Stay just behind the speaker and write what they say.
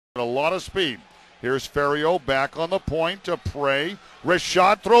A lot of speed. Here's Ferrio back on the point to Prey. Wrist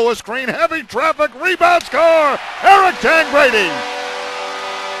shot, throw a screen, heavy traffic, rebound, score! Eric Tangradi!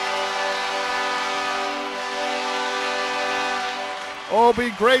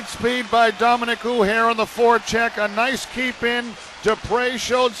 Obi, great speed by Dominic Uhair on the forecheck. A nice keep in. Dupre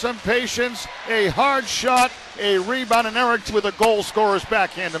showed some patience. A hard shot, a rebound, and Eric with a goal scorer's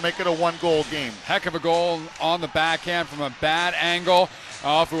backhand to make it a one-goal game. Heck of a goal on the backhand from a bad angle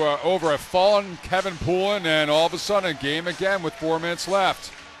over a fallen Kevin Poulin, and all of a sudden a game again with 4 minutes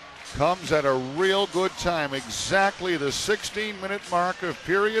left. Comes at a real good time. Exactly the 16-minute mark of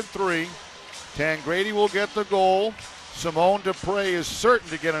period 3. Tangradi will get the goal. Simone Dupre is certain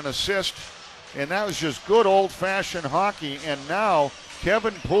to get an assist. And that was just good old-fashioned hockey. And now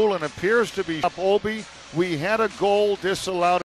Kevin Poulin appears to be up. Obi, we had a goal disallowed.